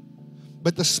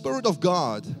 But the Spirit of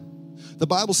God, the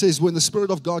Bible says when the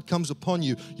Spirit of God comes upon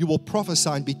you, you will prophesy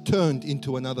and be turned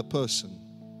into another person.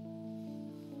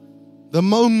 The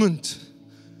moment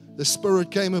the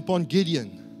Spirit came upon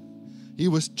Gideon, he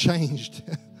was changed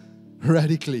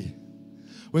radically.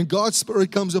 When God's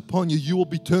Spirit comes upon you, you will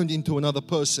be turned into another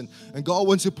person. And God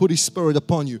wants to put His Spirit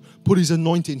upon you, put His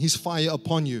anointing, His fire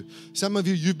upon you. Some of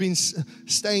you, you've been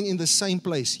staying in the same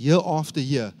place year after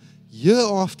year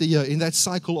in that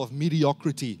cycle of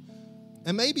mediocrity.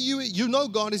 And maybe you know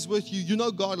God is with you, you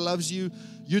know God loves you,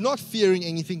 you're not fearing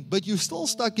anything, but you're still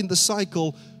stuck in the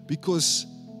cycle because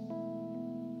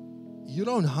you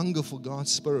don't hunger for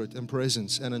God's Spirit and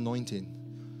presence and anointing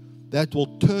that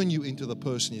will turn you into the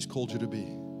person He's called you to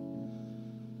be.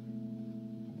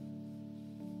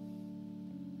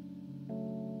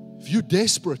 If you're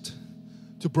desperate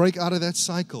to break out of that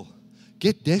cycle,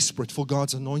 get desperate for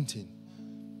God's anointing,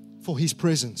 for His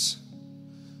presence.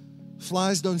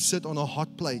 Flies don't sit on a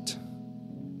hot plate.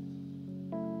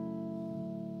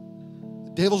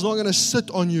 The devil's not going to sit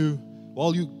on you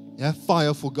while you have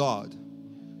fire for God.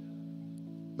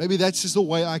 Maybe that's just the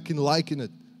way I can liken it.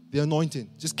 The anointing.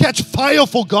 Just catch fire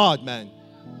for God, man.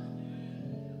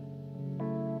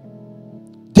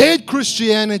 Dead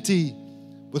Christianity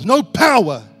with no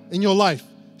power in your life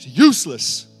is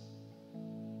useless.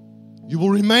 You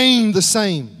will remain the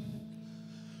same.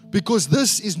 Because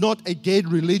this is not a dead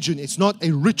religion. It's not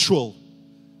a ritual.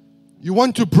 You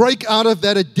want to break out of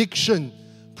that addiction.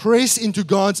 Press into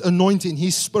God's anointing,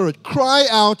 His Spirit. Cry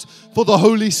out for the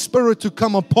Holy Spirit to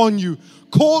come upon you.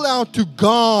 Call out to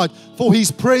God for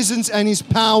His presence and His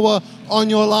power on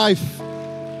your life.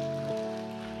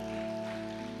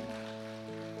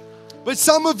 But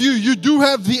some of you, you do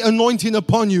have the anointing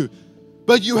upon you,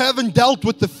 but you haven't dealt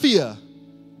with the fear.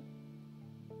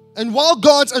 And while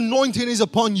God's anointing is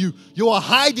upon you, you are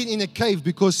hiding in a cave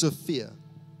because of fear.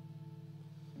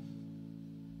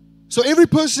 So every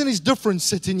person is different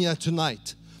sitting here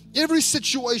tonight. Every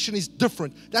situation is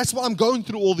different. That's why I'm going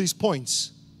through all these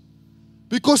points.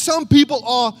 Because some people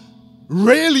are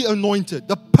really anointed.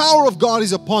 The power of God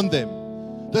is upon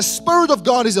them. The Spirit of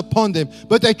God is upon them.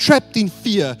 But they're trapped in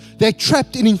fear. They're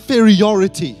trapped in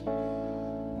inferiority.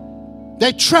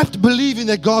 They're trapped believing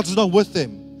that God's not with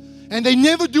them. And they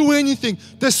never do anything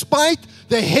despite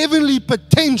the heavenly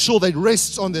potential that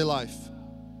rests on their life.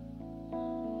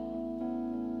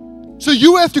 So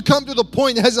you have to come to the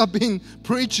point, as I've been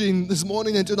preaching this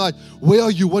morning and tonight, where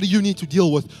are you? What do you need to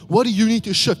deal with? What do you need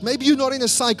to shift? Maybe you're not in a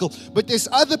cycle, but there's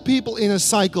other people in a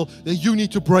cycle that you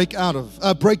need to break them out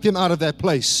of that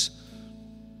place.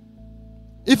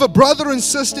 If a brother and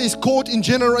sister is caught in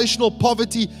generational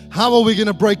poverty, how are we going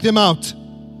to break them out?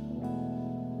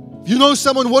 If you know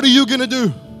someone, what are you going to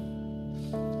do?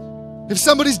 If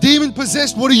somebody's demon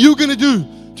possessed, what are you going to do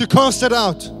to cast it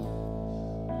out?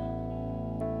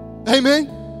 Amen.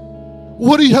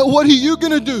 What are you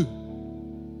going to do?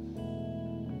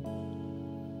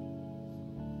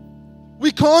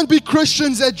 We can't be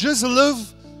Christians that just live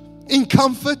in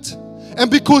comfort.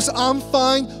 And because I'm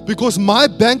fine, because my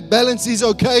bank balance is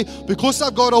okay, because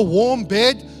I've got a warm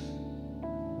bed,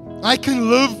 I can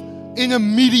live in a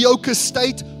mediocre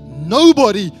state.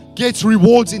 Nobody gets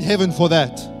rewards in heaven for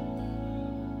that.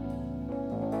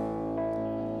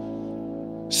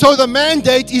 So the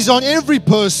mandate is on every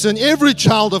person, every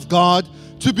child of God,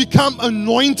 to become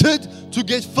anointed, to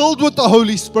get filled with the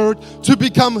Holy Spirit, to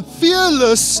become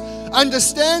fearless,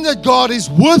 understand that God is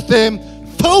with them,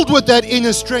 filled with that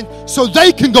inner strength, so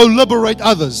they can go liberate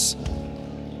others.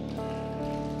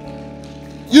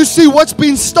 You see, what's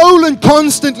been stolen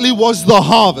constantly was the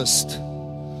harvest.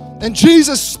 And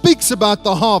Jesus speaks about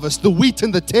the harvest, the wheat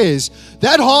and the tares.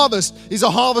 That harvest is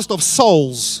a harvest of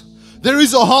souls. There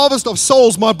is a harvest of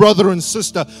souls, my brother and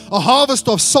sister. A harvest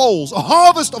of souls. A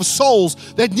harvest of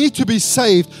souls that need to be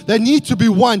saved, that need to be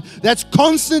won, that's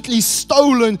constantly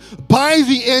stolen by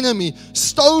the enemy,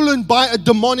 stolen by a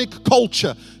demonic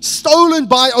culture, stolen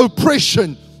by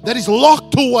oppression that is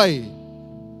locked away.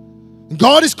 And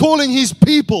God is calling His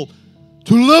people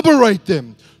to liberate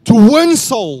them, to win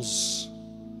souls.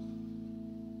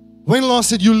 When last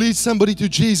did you lead somebody to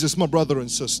Jesus, my brother and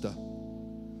sister?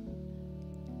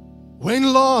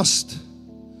 When last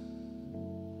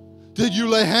did you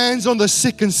lay hands on the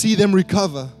sick and see them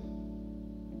recover?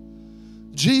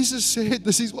 Jesus said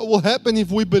this is what will happen if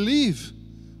we believe.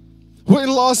 When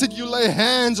last did you lay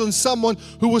hands on someone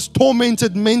who was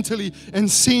tormented mentally and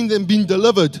seen them being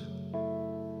delivered?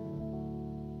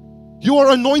 You are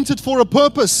anointed for a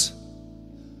purpose.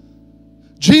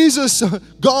 Jesus,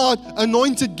 God,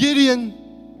 anointed Gideon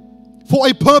for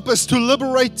a purpose to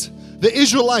liberate the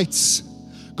Israelites.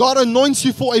 God anoints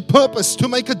you for a purpose to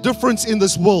make a difference in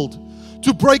this world,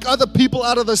 to break other people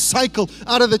out of the cycle,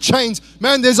 out of the chains.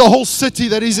 Man, there's a whole city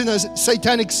that is in a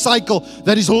satanic cycle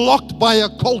that is locked by a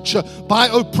culture, by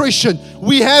oppression.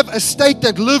 We have a state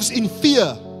that lives in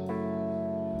fear.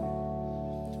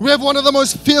 We have one of the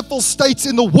most fearful states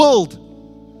in the world.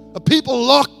 A people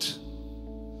locked.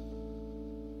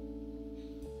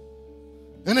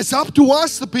 And it's up to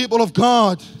us, the people of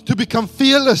God, to become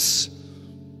fearless.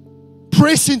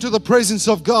 Press into the presence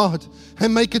of God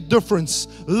and make a difference.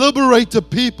 Liberate the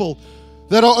people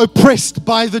that are oppressed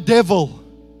by the devil.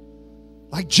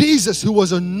 Like Jesus, who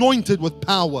was anointed with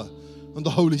power and the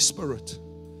Holy Spirit.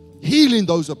 Healing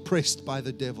those oppressed by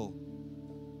the devil.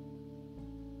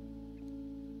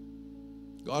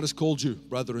 God has called you,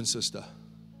 brother and sister.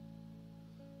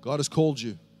 God has called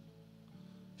you.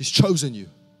 He's chosen you.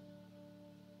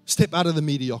 Step out of the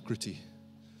mediocrity.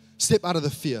 Step out of the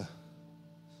fear.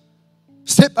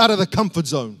 Step out of the comfort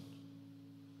zone.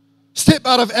 Step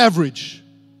out of average.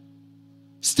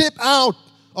 Step out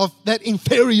of that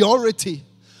inferiority,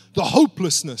 the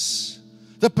hopelessness,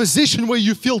 the position where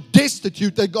you feel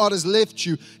destitute that God has left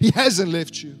you. He hasn't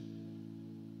left you.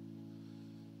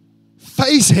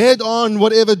 Face head on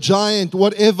whatever giant,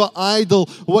 whatever idol,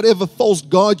 whatever false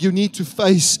god you need to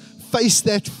face. Face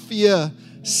that fear.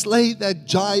 Slay that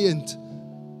giant.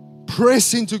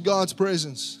 Press into God's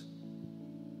presence.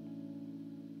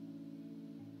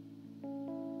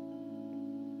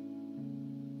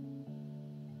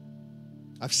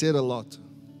 I've said a lot.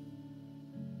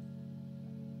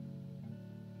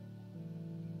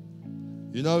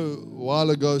 You know, a while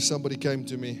ago somebody came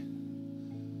to me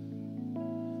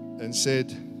and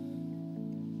said,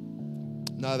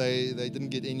 No, they didn't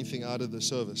get anything out of the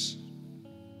service.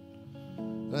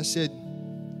 And I said,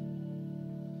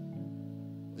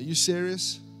 are you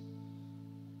serious?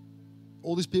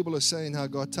 All these people are saying how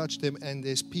God touched them, and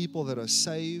there's people that are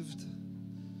saved.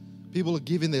 People are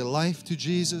giving their life to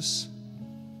Jesus.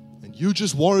 And you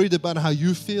just worried about how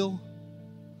you feel?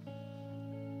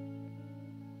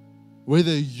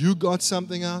 Whether you got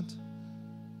something out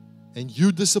and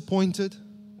you disappointed,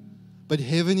 but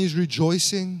heaven is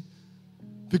rejoicing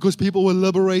because people were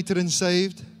liberated and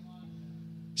saved.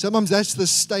 Sometimes that's the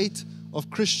state of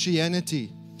Christianity,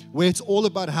 where it's all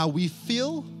about how we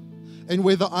feel and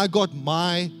whether I got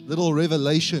my little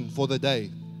revelation for the day.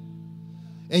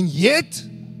 And yet,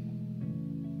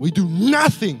 we do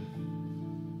nothing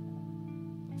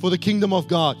for the kingdom of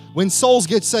God. When souls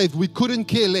get saved, we couldn't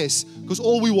care less because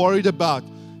all we worried about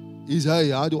is,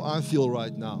 hey, how do I feel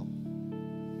right now?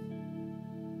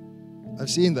 I've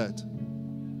seen that.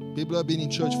 People have been in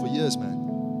church for years, man.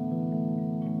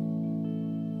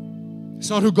 It's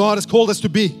not who God has called us to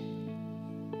be.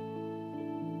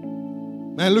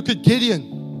 Man, look at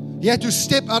Gideon. He had to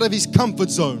step out of his comfort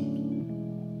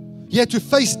zone. He had to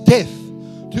face death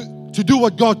to do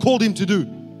what God called him to do.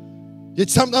 Yet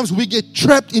sometimes we get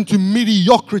trapped into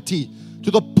mediocrity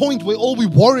to the point where all we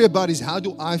worry about is, how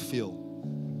do I feel?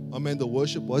 Oh man, the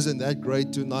worship wasn't that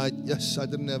great tonight. Yes, I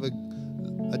didn't have a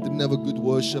good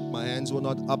worship. My hands were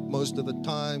not up most of the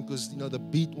time because, the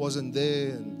beat wasn't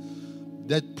there. And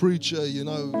that preacher, he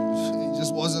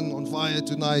just wasn't on fire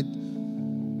tonight.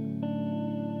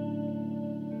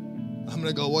 I'm going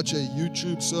to go watch a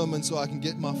YouTube sermon so I can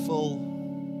get my fill.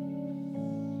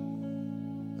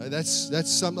 That's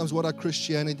sometimes what our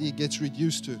Christianity gets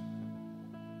reduced to.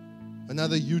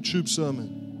 Another YouTube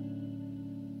sermon.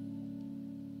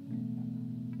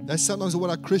 That's sometimes what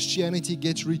our Christianity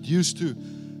gets reduced to.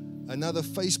 Another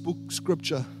Facebook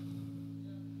scripture.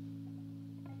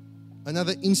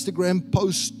 Another Instagram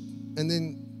post, and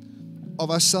then of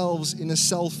ourselves in a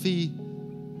selfie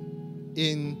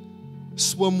in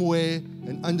swimwear,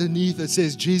 and underneath it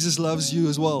says, Jesus loves you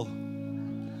as well.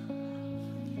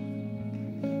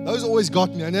 Those always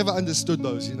got me. I never understood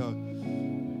those, Put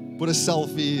a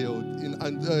selfie or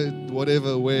in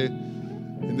whatever where,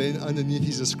 and then underneath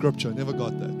is a scripture. I never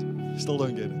got that. Still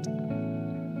don't get it.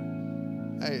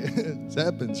 Hey, it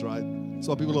happens, right? That's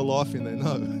why people are laughing. They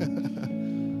know.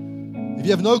 If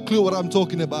you have no clue what I'm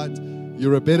talking about,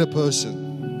 you're a better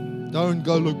person. Don't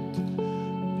go look.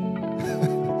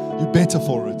 You're better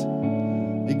for it.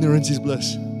 Ignorance is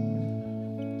bliss.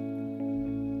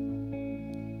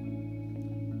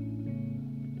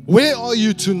 Where are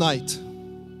you tonight?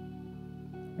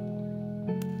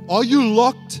 Are you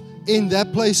locked in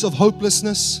that place of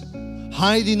hopelessness,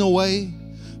 hiding away,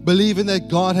 believing that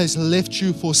God has left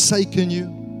you, forsaken you?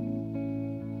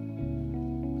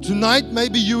 Tonight,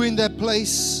 maybe you're in that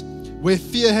place where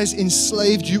fear has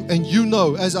enslaved you, and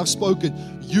as I've spoken,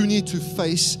 you need to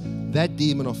face that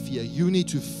demon of fear. You need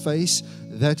to face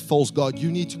that false god. You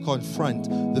need to confront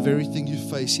the very thing you're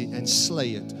facing and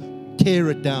slay it, tear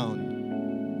it down.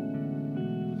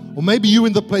 Or maybe you're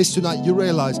in the place tonight, you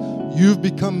realize you've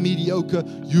become mediocre,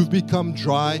 you've become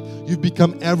dry, you've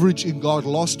become average in God,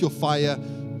 lost your fire,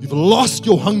 you've lost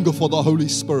your hunger for the Holy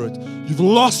Spirit, you've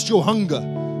lost your hunger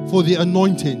for the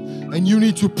anointing, and you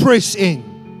need to press in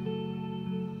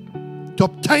to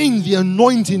obtain the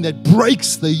anointing that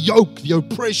breaks the yoke, the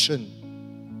oppression.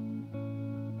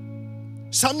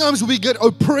 Sometimes we get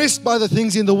oppressed by the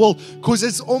things in the world because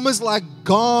it's almost like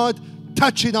God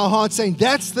touching our heart saying,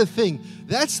 that's the thing.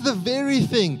 That's the very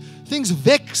thing. Things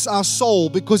vex our soul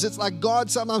because it's like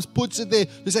God sometimes puts it there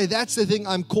to say, that's the thing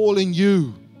I'm calling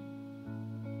you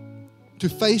to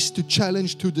face, to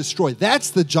challenge, to destroy.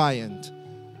 That's the giant.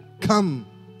 Come,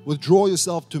 withdraw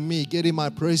yourself to me, get in my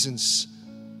presence,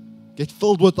 get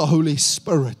filled with the Holy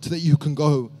Spirit that you can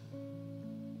go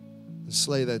and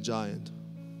slay that giant.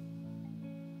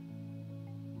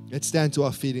 Let's stand to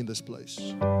our feet in this place.